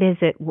 what is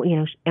it,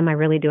 am I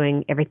really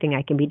doing everything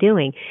I can be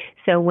doing?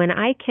 So when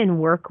I can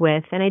work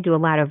with, and I do a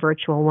lot of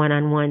virtual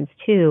one-on-ones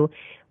too,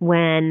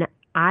 when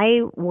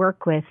I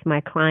work with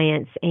my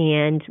clients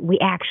and we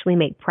actually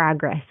make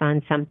progress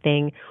on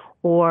something,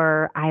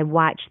 or I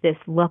watch this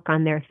look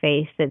on their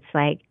face that's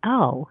like,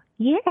 oh,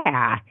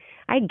 yeah,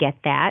 I get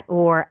that,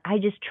 or I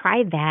just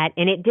tried that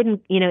and it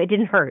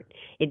didn't hurt.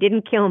 It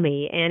didn't kill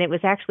me and it was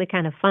actually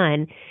kind of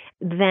fun,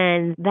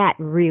 then that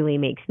really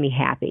makes me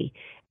happy.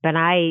 But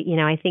I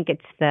think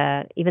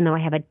it's even though I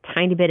have a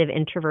tiny bit of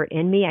introvert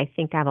in me, I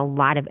think I have a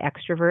lot of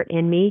extrovert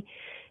in me.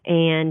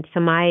 And so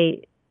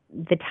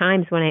the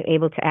times when I'm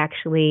able to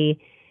actually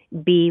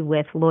be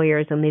with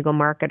lawyers and legal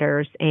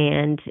marketers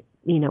and,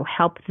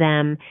 help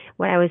them,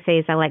 what I would say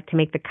is I like to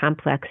make the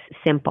complex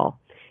simple.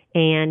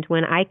 And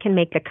when I can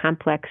make the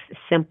complex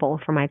simple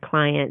for my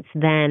clients,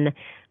 then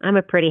I'm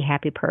a pretty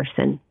happy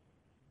person.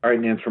 All right,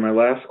 Nance, for my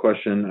last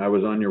question, I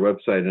was on your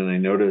website and I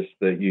noticed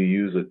that you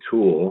use a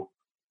tool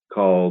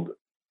called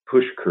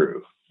Push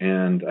Crew.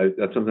 And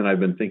that's something I've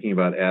been thinking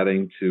about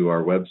adding to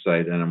our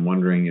website. And I'm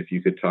wondering if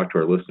you could talk to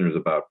our listeners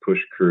about Push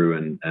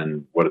Crew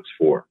and what it's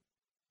for.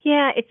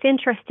 Yeah, it's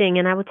interesting.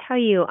 And I will tell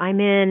you,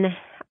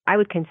 I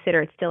would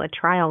consider it still a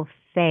trial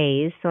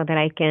phase so that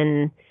I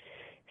can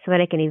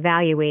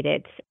evaluate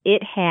it.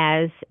 It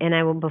has, and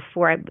so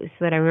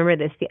that I remember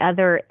this,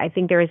 I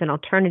think there is an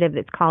alternative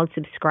that's called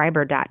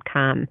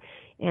subscriber.com.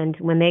 And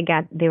when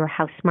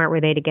how smart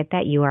were they to get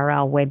that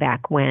URL way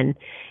back when?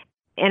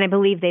 And I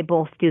believe they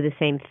both do the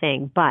same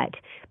thing. But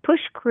Push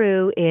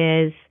Crew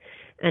is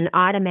an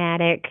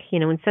automatic,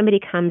 when somebody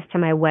comes to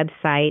my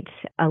website,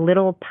 a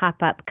little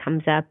pop-up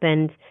comes up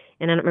and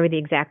I don't remember the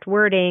exact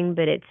wording,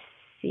 but it's,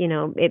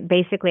 it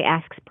basically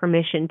asks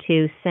permission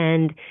to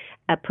send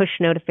a push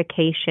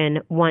notification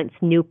once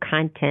new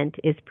content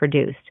is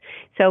produced.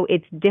 So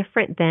it's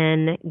different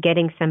than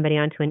getting somebody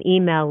onto an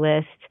email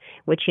list,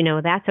 which,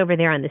 that's over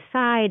there on the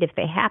side if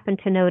they happen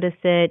to notice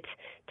it,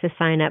 to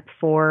sign up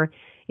for,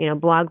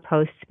 blog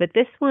posts. But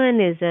this one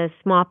is a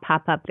small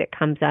pop-up that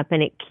comes up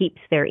and it keeps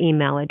their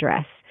email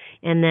address.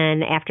 And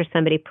then after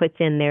somebody puts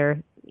in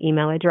their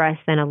email address,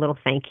 then a little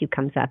thank you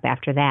comes up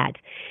after that.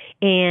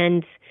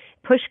 And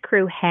Push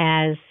Crew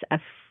has a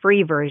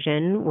free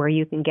version where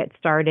you can get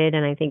started,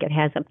 and I think it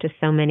has up to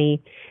so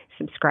many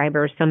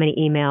subscribers, so many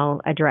email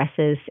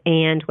addresses.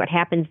 And what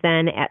happens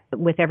then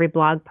with every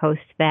blog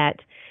post that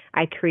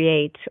I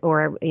create,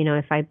 or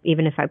if I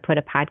put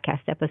a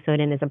podcast episode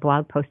in as a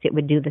blog post, it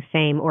would do the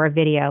same, or a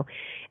video.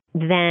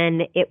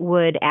 Then it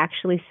would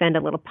actually send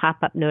a little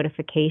pop-up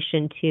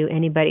notification to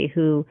anybody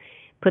who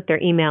put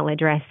their email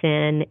address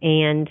in,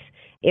 and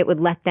it would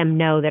let them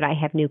know that I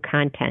have new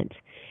content.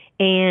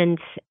 And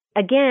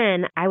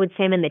again, I would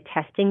say I'm in the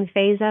testing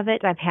phase of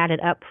it. I've had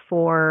it up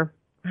for,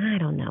 I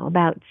don't know,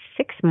 about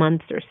 6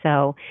 months or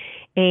so.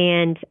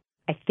 And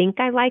I think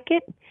I like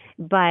it,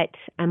 but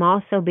I'm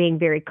also being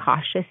very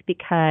cautious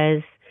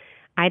because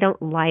I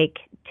don't like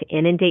to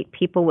inundate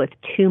people with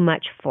too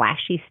much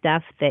flashy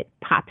stuff that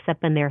pops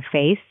up in their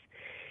face.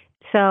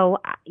 So,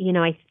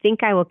 I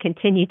think I will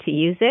continue to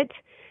use it.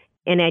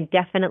 And I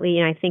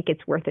definitely, I think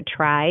it's worth a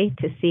try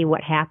to see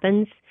what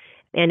happens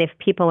and if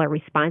people are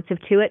responsive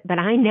to it. But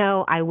I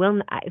know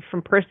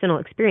from personal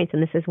experience,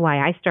 and this is why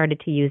I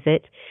started to use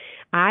it,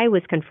 I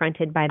was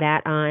confronted by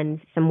that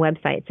on some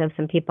websites of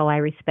some people I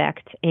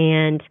respect.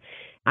 And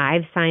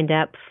I've signed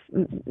up,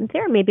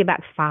 there are maybe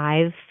about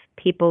 5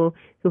 people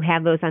who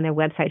have those on their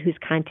website whose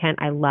content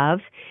I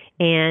love.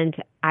 And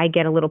I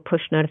get a little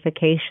push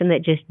notification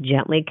that just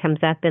gently comes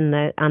up on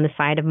the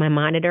side of my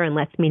monitor and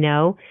lets me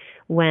know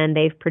when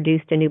they've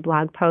produced a new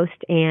blog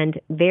post. And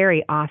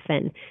very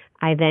often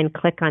I then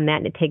click on that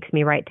and it takes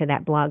me right to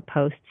that blog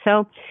post.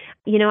 So,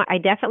 I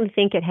definitely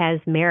think it has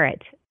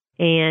merit.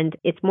 And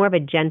it's more of a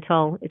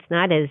gentle, it's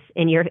not an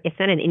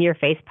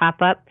in-your-face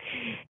pop-up.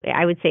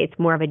 I would say it's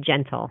more of a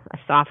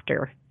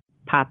softer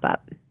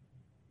pop-up.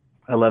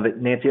 I love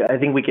it. Nancy, I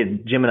think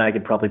Jim and I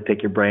could probably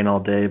pick your brain all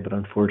day, but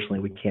unfortunately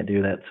we can't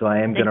do that. So I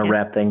am going to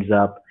wrap things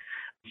up.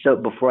 So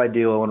before I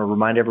do, I want to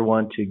remind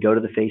everyone to go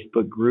to the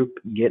Facebook group,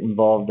 get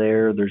involved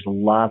there. There's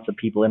lots of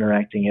people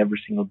interacting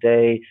every single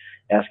day,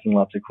 asking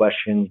lots of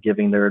questions,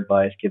 giving their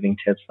advice, giving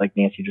tips like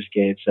Nancy just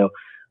gave. So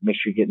make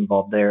sure you get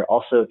involved there.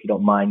 Also, if you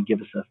don't mind, give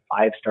us a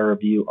 5-star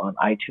review on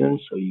iTunes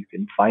so you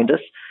can find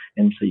us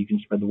and so you can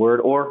spread the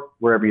word, or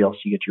wherever else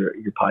you get your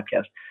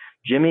podcast.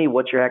 Jimmy,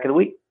 what's your hack of the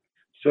week?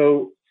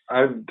 So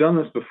I've done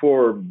this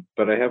before,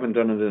 but I haven't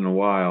done it in a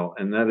while,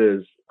 and that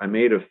is I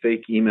made a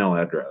fake email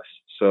address.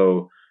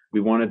 So we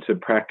wanted to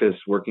practice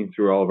working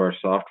through all of our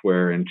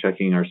software and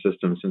checking our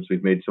system since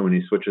we've made so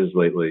many switches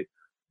lately,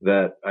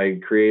 that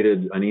I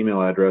created an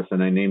email address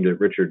and I named it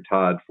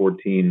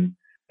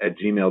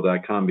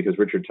richardtodd14@gmail.com because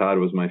Richard Todd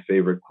was my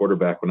favorite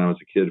quarterback when I was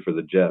a kid for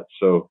the Jets.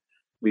 So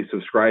we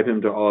subscribe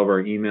him to all of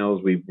our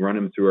emails. We run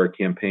him through our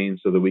campaign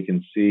so that we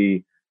can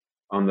see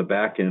on the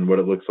back end what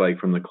it looks like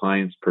from the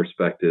client's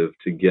perspective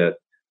to get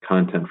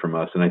content from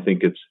us. And I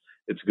think it's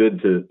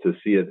good to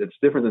see it. It's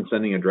different than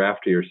sending a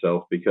draft to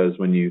yourself because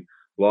when you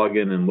log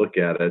in and look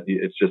at it,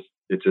 it's just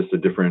a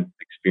different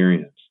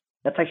experience.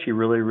 That's actually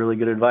really, really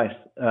good advice.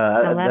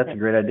 That's a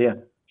great idea.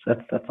 So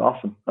that's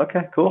awesome.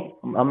 Okay, cool.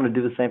 I'm going to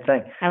do the same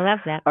thing. I love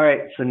that. All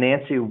right. So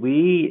Nancy,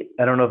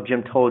 I don't know if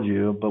Jim told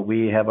you, but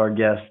we have our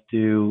guests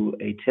do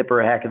a tip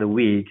or a hack of the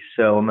week.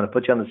 So I'm going to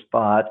put you on the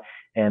spot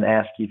and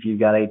ask you if you've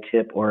got a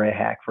tip or a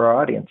hack for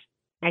our audience.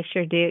 I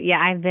sure do. Yeah,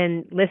 I've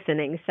been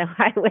listening, so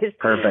I was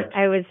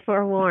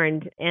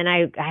forewarned, and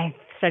I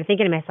started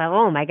thinking to myself,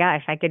 oh my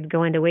gosh, I could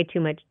go into way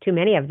too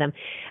many of them.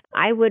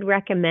 I would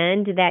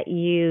recommend that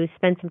you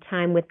spend some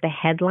time with the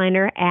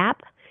Headliner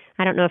app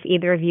I don't know if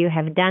either of you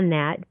have done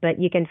that, but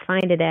you can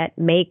find it at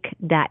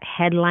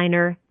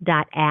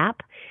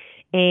make.headliner.app.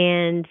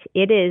 And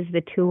it is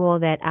the tool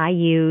that I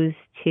use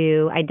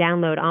I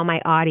download all my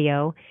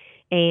audio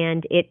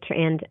and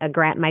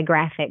my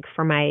graphic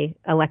for my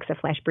Alexa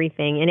Flash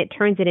Briefing, and it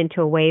turns it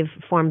into a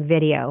waveform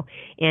video,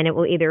 and it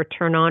will either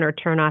turn on or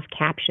turn off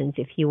captions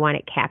if you want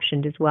it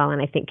captioned as well.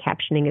 And I think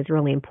captioning is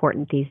really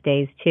important these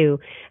days too.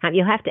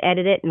 You'll have to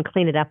edit it and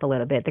clean it up a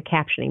little bit, the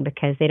captioning,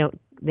 because they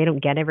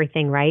don't get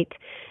everything right,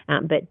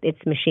 but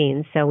it's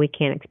machines, so we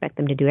can't expect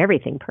them to do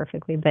everything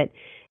perfectly. But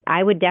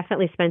I would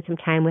definitely spend some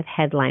time with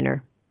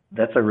Headliner.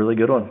 That's a really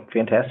good one.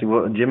 Fantastic.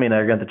 Well, Jimmy and I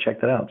are going to check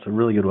that out. It's a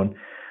really good one.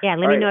 Yeah,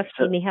 let me know if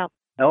you need any help.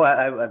 Oh,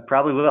 I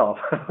probably will.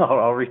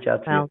 I'll reach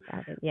out to you.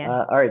 Yeah.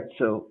 All right.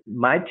 So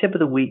my tip of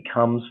the week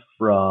comes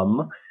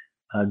from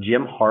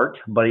Jim Hart,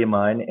 a buddy of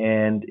mine,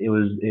 and it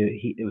was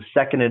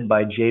seconded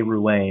by Jay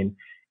Ruane,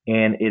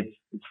 and it's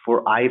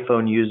for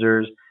iPhone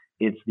users.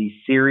 It's the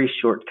Siri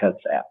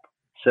Shortcuts app.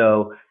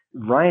 So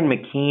Ryan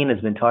McKean has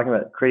been talking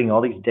about creating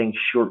all these dang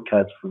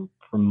shortcuts for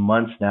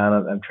months now,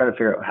 and I'm trying to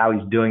figure out how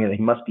he's doing it.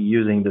 He must be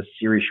using the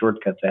Siri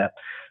Shortcuts app.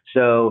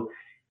 So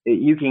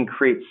you can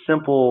create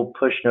simple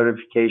push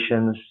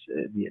notifications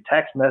via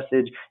text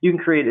message. You can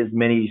create as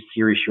many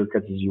Siri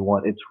shortcuts as you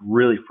want. It's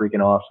really freaking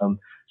awesome.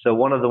 So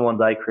one of the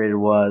ones I created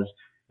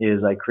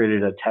is I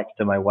created a text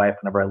to my wife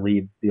whenever I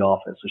leave the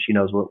office, so she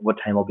knows what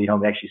time I'll be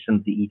home. It actually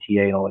sends the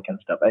ETA and all that kind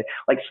of stuff. I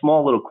like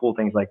small little cool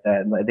things like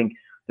that. And I think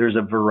there's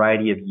a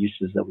variety of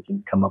uses that we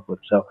can come up with.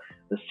 So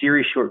the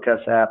Siri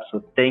Shortcuts app.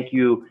 So thank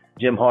you,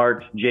 Jim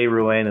Hart, Jay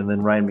Ruane, and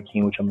then Ryan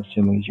McKean, which I'm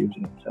assuming is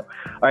using it. So,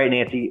 all right,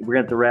 Nancy, we're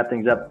going to have to wrap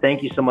things up.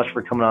 Thank you so much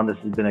for coming on. This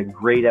has been a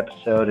great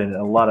episode and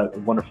a lot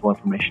of wonderful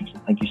information. So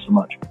thank you so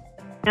much.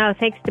 Oh,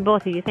 thanks to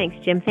both of you. Thanks,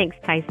 Jim. Thanks,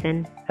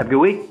 Tyson. Have a good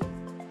week.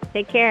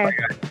 Take care.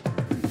 Bye.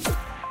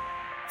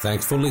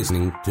 Thanks for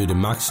listening to the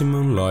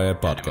Maximum Lawyer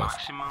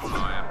Podcast.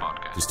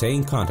 To stay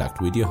in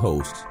contact with your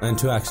host and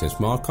to access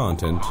more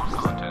content,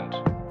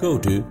 go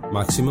to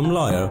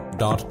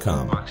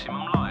MaximumLawyer.com.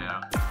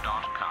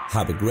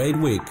 Have a great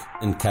week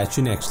and catch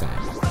you next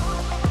time.